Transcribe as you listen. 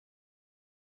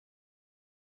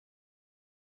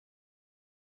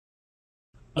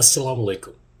Assalamu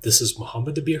alaikum. This is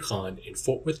Mohammad Abeer in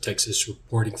Fort Worth, Texas,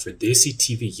 reporting for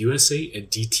DTV USA and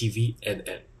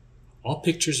DTVNN. All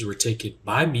pictures were taken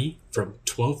by me from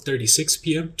 12:36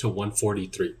 p.m. to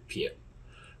 1:43 p.m.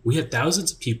 We had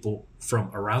thousands of people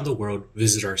from around the world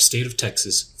visit our state of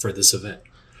Texas for this event.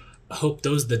 I hope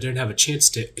those that didn't have a chance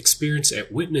to experience and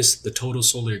witness the total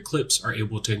solar eclipse are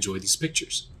able to enjoy these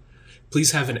pictures.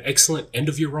 Please have an excellent end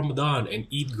of your Ramadan and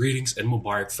Eid greetings and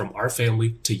Mubarak from our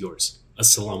family to yours.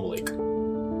 Assalamu alaikum.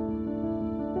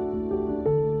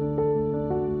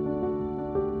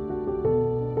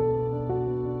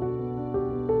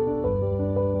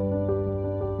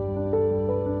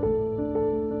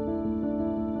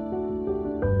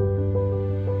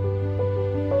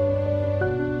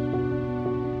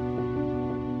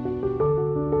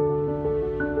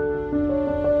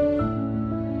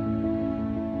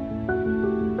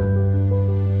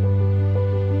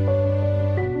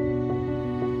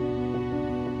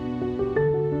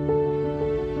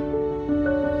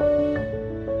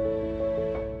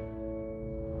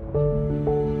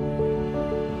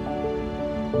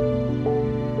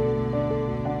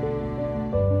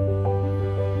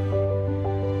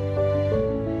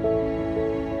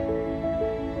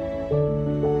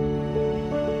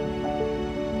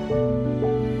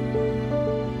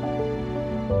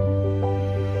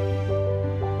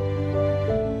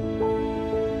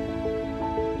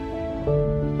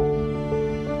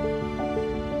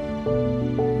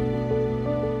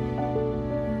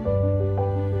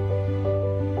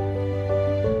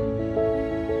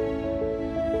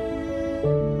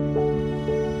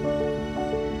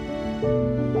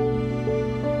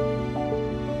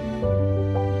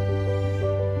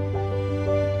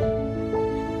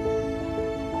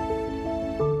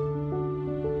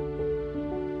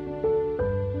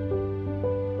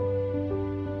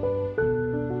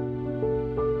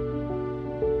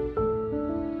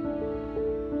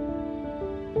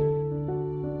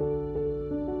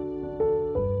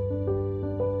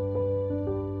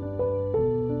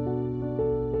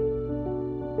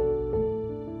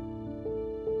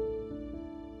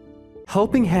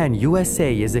 Helping Hand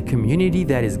USA is a community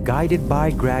that is guided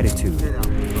by gratitude.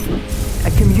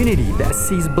 A community that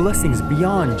sees blessings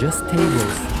beyond just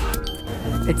tables.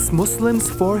 It's Muslims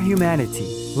for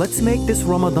humanity. Let's make this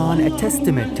Ramadan a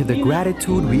testament to the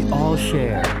gratitude we all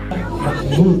share.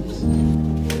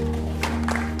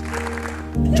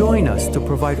 Join us to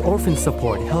provide orphan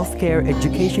support, healthcare,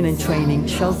 education and training,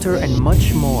 shelter, and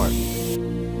much more.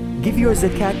 Give your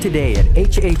zakat today at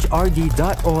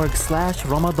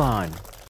hhrd.org/Ramadan.